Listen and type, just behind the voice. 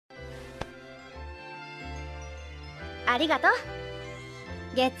ありがとう。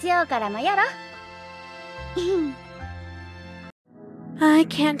月曜からもやろ。I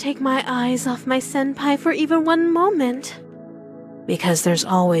can't take my eyes off my senpai for even one moment. Because there's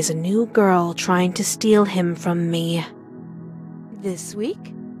always a new girl trying to steal him from me. This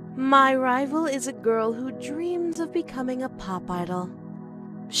week, my rival is a girl who dreams of becoming a pop idol.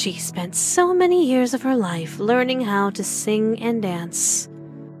 She spent so many years of her life learning how to sing and dance.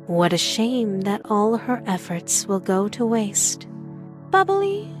 What a shame that all her efforts will go to waste.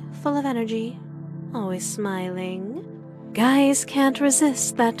 Bubbly, full of energy, always smiling. Guys can't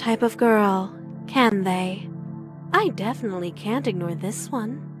resist that type of girl, can they? I definitely can't ignore this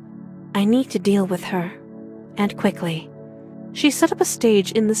one. I need to deal with her, and quickly. She set up a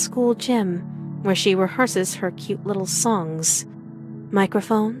stage in the school gym where she rehearses her cute little songs.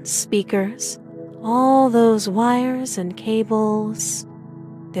 Microphones, speakers, all those wires and cables.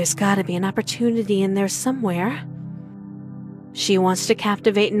 There's gotta be an opportunity in there somewhere. She wants to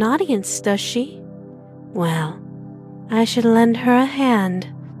captivate an audience, does she? Well, I should lend her a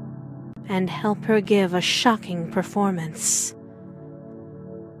hand and help her give a shocking performance.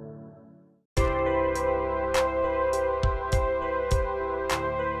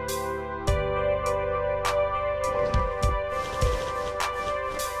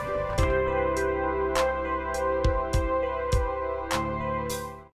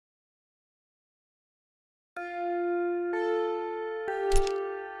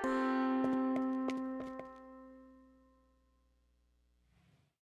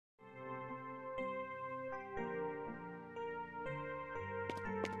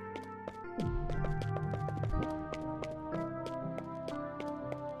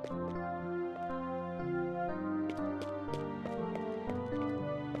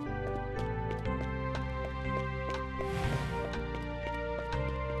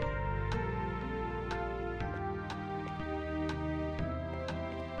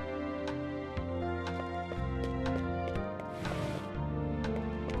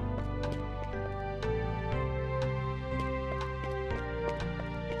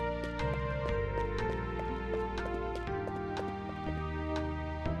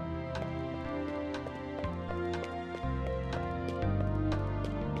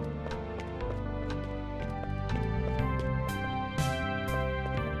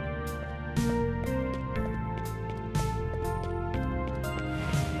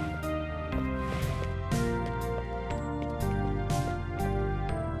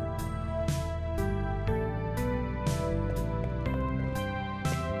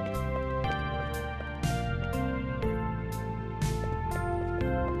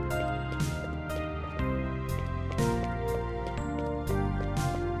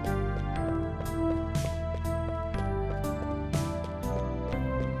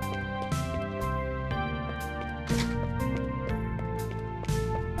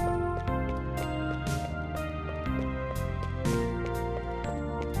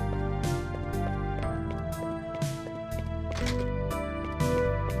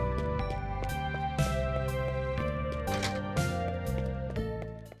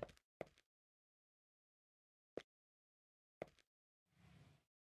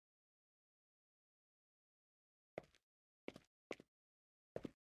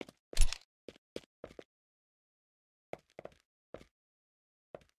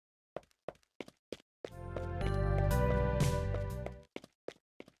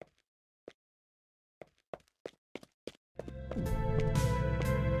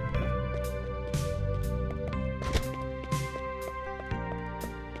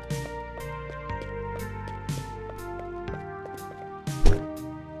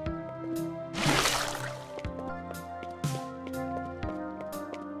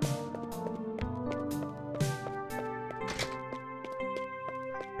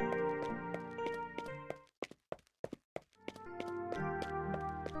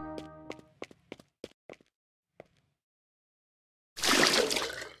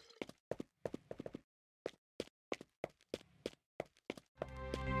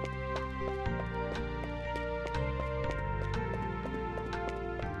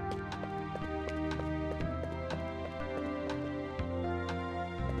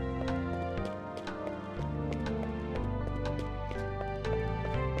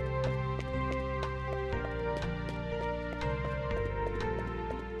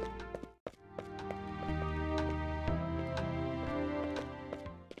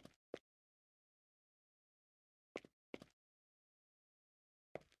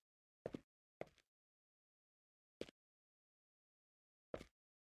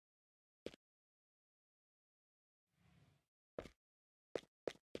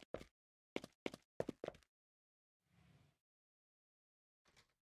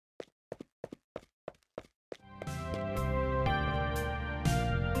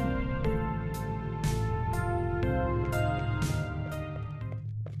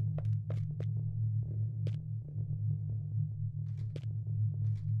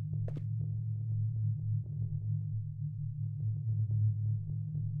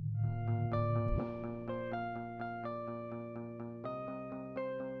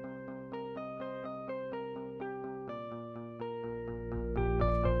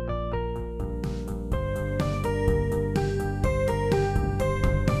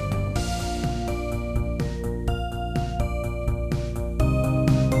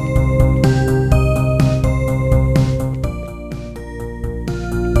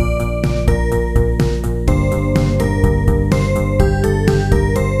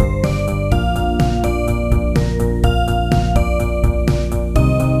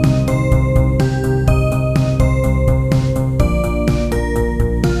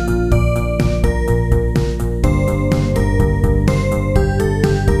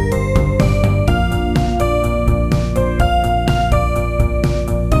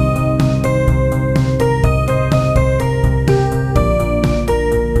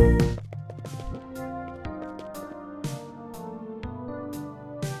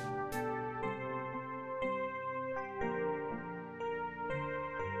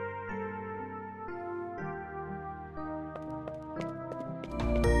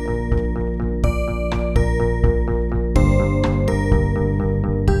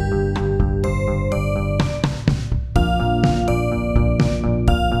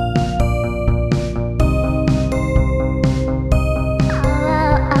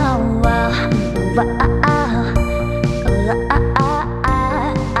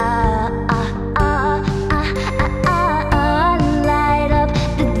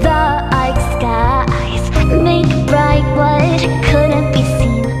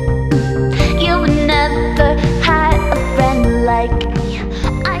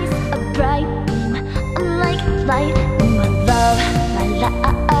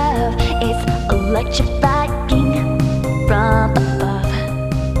 love is electrifying from above.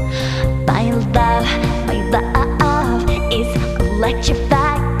 My love is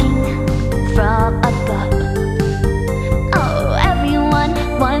electrifying from above. Oh, everyone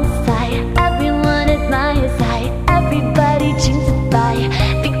wants I, everyone admires I, everybody dreams of I.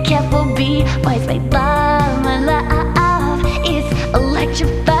 Be careful, be wise, my love is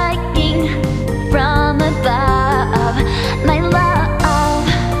electrifying from above. My love.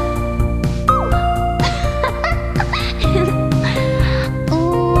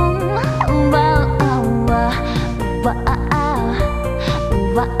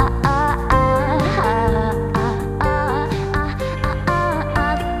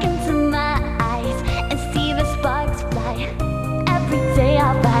 Look into my eyes and see the sparks fly. Every day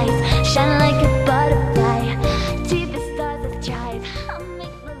I rise, shine like a butterfly. To the stars I strive, I'll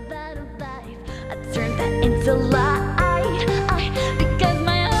make the light alive. I turn that into light. Because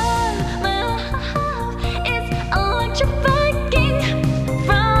my love is electrifying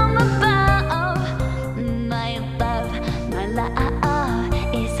from above. My love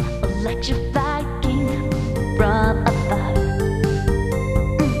is electrifying from above.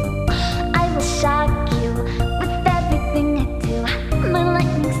 I will shock you with everything I do. My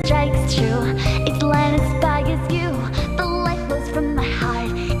lightning strikes true. Its light inspires you. The light flows from my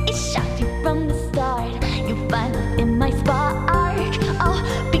heart. It shocks you from the start. You find love in my spark. Oh,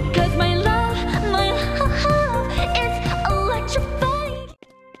 because my love is electrifying.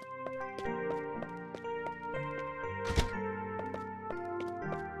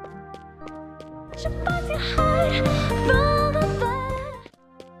 Electrifies your heart from above.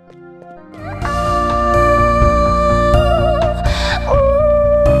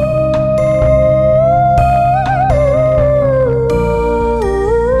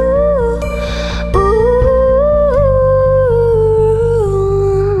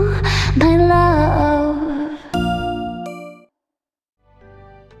 My love.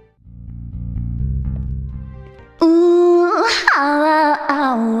 Ooh,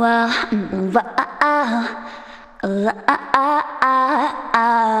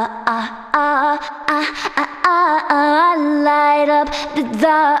 light up the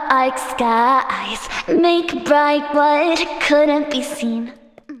dark skies, make bright what couldn't be seen.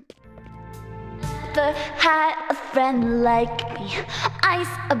 Never had a friend like me, eyes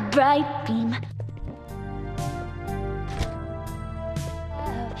a bright beam.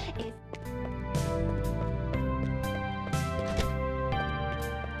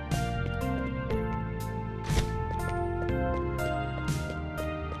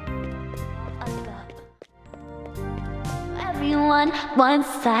 Everyone wants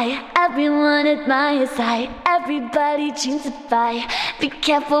I, everyone admires I, everybody dreams of I. Be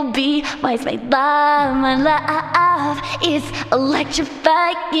careful, be wise, my love is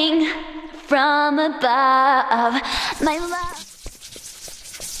electrifying from above. My love.